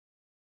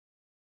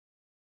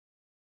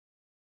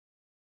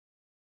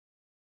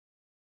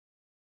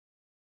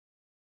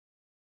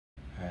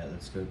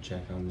Let's go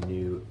check on the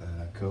new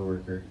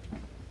coworker.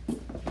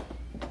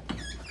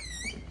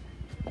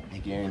 I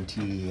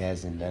guarantee he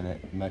hasn't done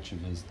much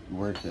of his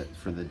work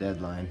for the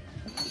deadline.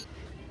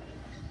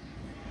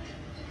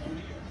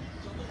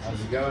 How's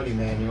it going,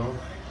 Emmanuel?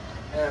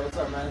 Hey, what's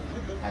up, man?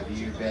 Have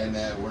you been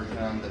working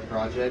on the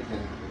project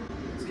and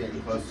it's getting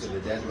close to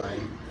the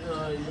deadline?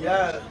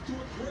 Yeah.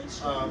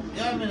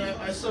 Yeah, I mean,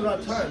 I still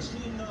got time.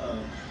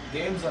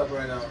 Game's up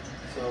right now,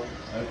 so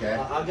Okay.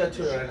 I'll get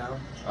to it right now.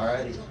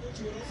 Alrighty.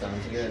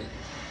 Sounds good.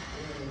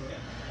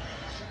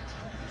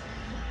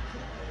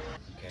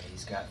 Okay,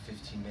 he's got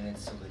 15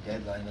 minutes till the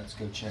deadline. Let's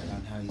go check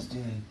on how he's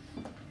doing.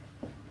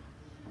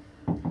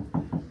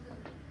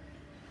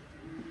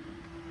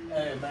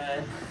 Hey,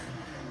 man.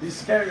 You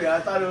scared me.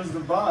 I thought it was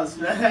the boss,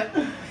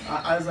 man.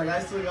 I was like,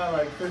 I still got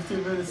like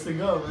 15 minutes to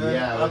go, man.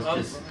 Yeah,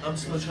 I'm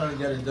still trying to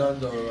get it done,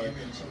 though. Like,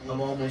 I'm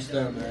almost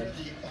there, man.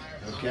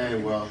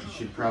 Okay, well, you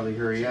should probably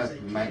hurry up.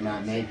 You might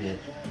not make it.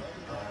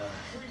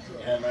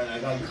 Yeah, man, I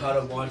got caught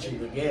up watching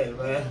the game,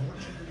 man.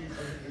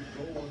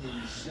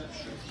 Alright,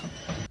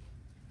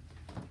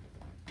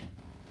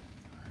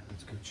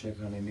 let's go check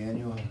on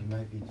Emmanuel. He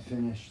might be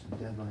finished. The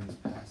deadline's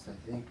passed, I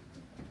think.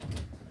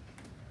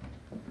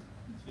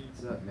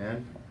 What's up,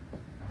 man?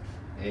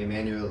 Hey,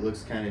 Emmanuel, it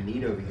looks kind of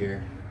neat over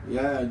here.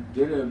 Yeah, I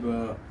did it,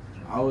 but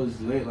I was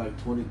late like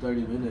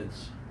 20-30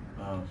 minutes.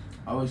 I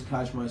always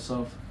catch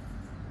myself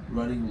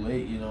running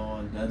late, you know,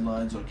 on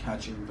deadlines or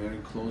catching very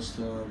close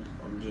to them.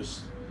 I'm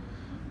just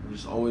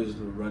always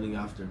running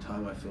after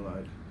time, I feel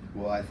like.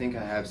 Well, I think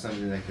I have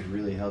something that could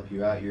really help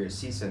you out. You're a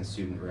CSEN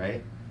student,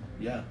 right?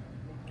 Yeah.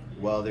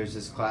 Well, there's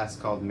this class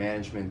called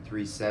Management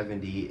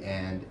 370,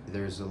 and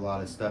there's a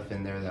lot of stuff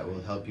in there that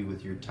will help you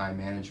with your time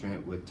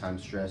management, with time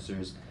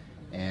stressors,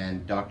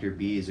 and Dr.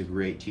 B is a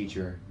great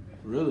teacher.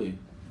 Really?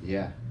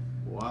 Yeah.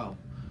 Wow.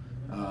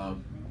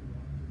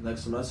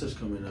 Next semester's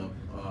coming up.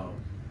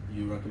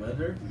 You recommend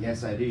her?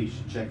 Yes, I do. You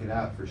should check it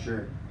out for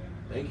sure.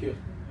 Thank you.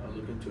 I'll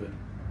look into it.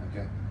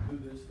 Okay. Do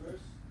this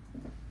first?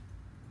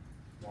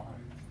 Why?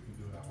 You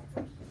do that one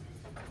first.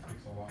 It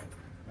takes a lot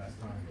less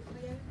time.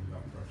 Do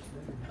that first.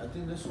 I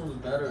think this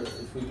one's better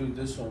if we do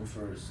this one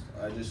first.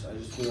 I just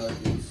feel like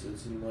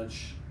it's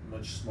much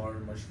smarter,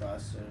 much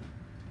faster.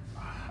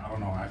 I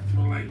don't know. I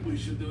feel like we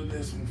should do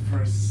this one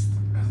first,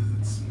 as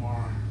it's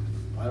more.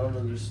 I don't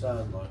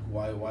understand. Like,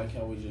 why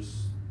can't we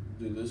just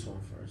do this one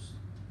first?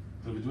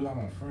 If we do that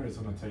one first, it's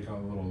gonna take a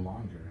little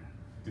longer.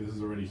 This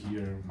is already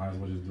here. Might as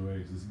well just do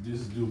it.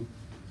 This is due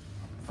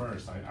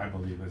first. I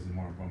believe this is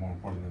more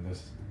important than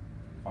this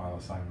file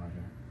assignment right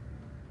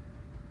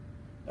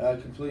here.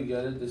 I completely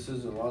get it. This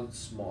is a lot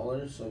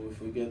smaller, so if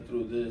we get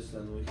through this,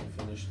 then we can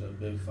finish the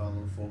big file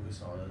and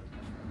focus on it.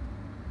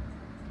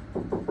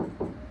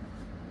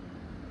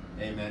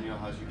 Hey, Emmanuel,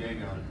 how's your day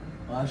going?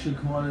 Well, actually,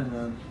 come on in,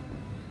 man.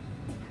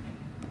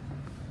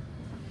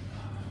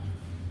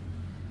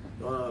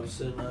 I'm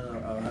sitting,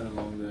 man. I've had a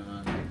long day,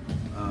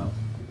 man.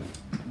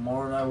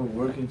 Mara and I were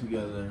working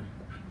together,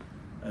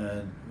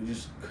 and we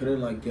just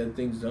couldn't like get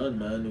things done,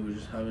 man. We were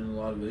just having a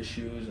lot of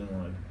issues, and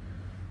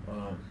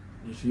like,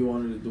 if you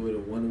wanted to do it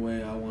one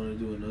way, I wanted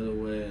to do it another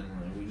way, and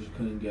like, we just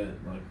couldn't get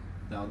like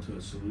down to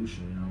a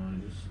solution, you know.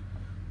 And just,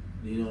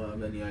 you don't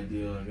have any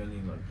idea, like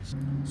any like.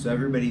 So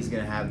everybody's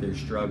gonna have their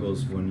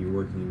struggles when you're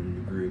working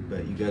in a group,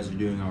 but you guys are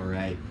doing all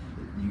right.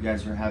 You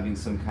guys are having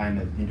some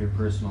kind of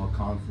interpersonal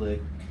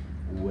conflict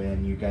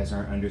when you guys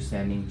aren't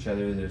understanding each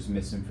other. There's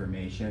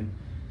misinformation,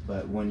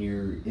 but when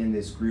you're in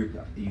this group,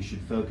 you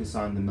should focus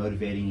on the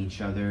motivating each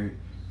other,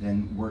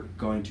 then work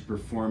going to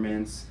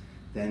performance.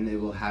 Then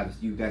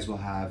you guys will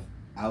have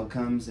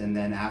outcomes, and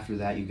then after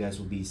that, you guys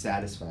will be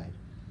satisfied.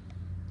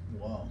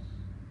 Wow.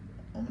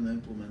 I'm gonna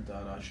implement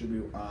that. I should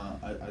be.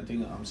 I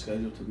think I'm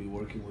scheduled to be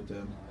working with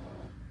them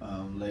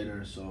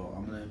later, so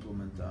I'm gonna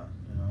implement that.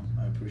 You know,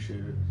 I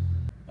appreciate it.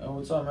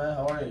 What's up, man?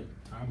 How are you?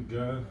 I'm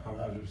good. How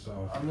about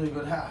yourself? I'm doing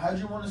good. How'd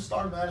you want to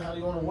start, man? How do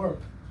you want to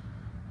work?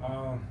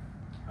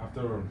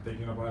 After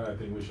thinking about it, I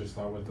think we should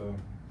start with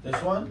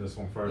This one? this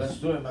one first. Let's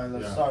do it, man.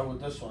 Let's start with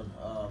this one.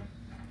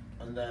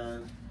 And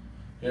then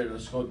here,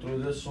 let's go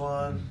through this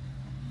one.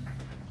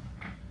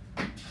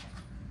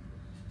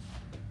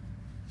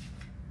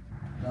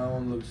 That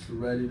one looks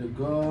ready to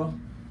go.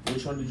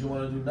 Which one did you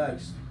want to do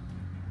next?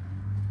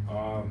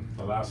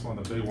 The last one,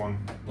 the big one.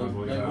 The Might as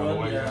well big get out of the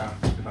one, way. yeah.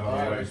 Get that out of the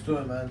Alright, way. let's do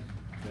it, man.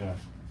 Yeah.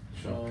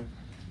 Sure. So,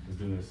 Let's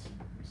do this.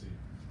 Let's see.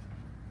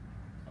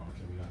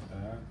 Okay, we got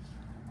that.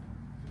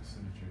 The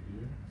signature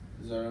here.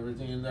 is there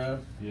everything in there?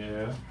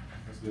 Yeah,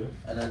 that's good.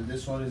 And then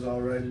this one is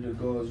all ready to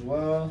go as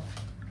well.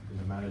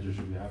 The manager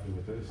should be happy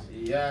with this.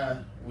 Yeah,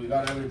 we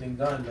got everything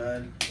done,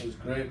 man. It was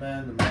great,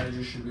 man. The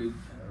manager should be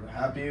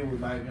happy. We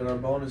might get our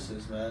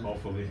bonuses, man.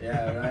 Hopefully.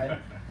 Yeah, right?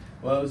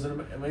 Well, it was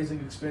an amazing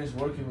experience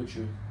working with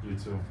you. You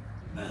too.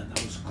 Man,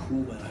 that was cool,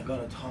 man. I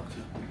gotta talk to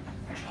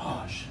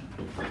Josh.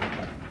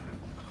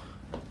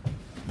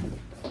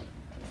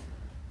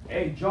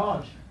 Hey,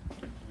 Josh.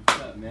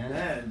 What's up, man?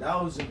 Man,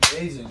 that was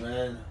amazing,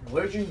 man.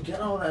 Where'd you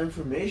get all that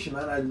information,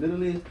 man? I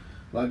literally,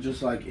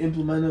 just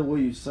implemented what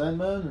you said,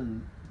 man,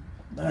 and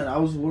Man, I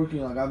was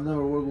working like I've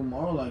never worked with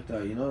Maro like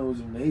that. You know, it was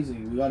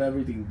amazing. We got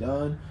everything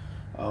done.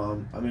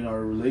 I mean,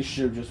 our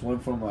relationship just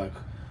went from like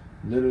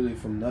literally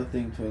from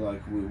nothing to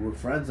like we're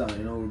friends now.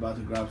 You know, we're about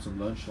to grab some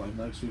lunch like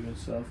next week and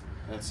stuff.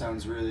 That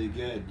sounds really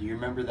good. Do you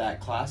remember that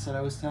class that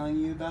I was telling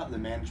you about, the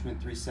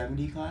Management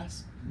 370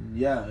 class?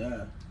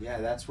 Yeah. Yeah,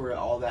 that's where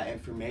all that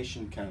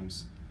information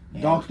comes.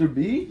 And Dr.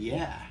 B?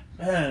 Yeah.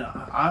 Man,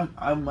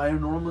 I my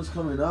enrollment's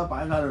coming up.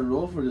 I gotta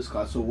enroll for this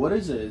class. So what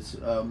is it? It's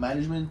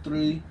Management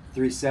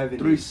 370.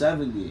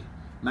 370.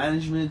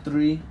 Management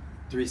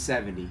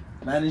 370.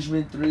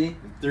 Management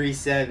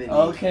 370.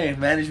 Okay,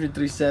 Management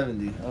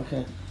 370.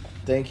 Okay.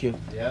 Thank you.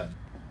 Yep.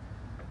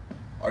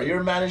 Are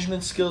your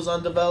management skills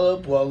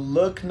undeveloped? Well,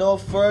 look no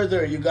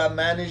further. You got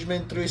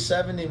Management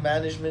 370,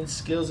 Management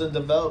Skills and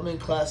Development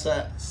class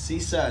at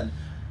CSUN.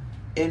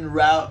 En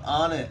route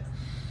on it.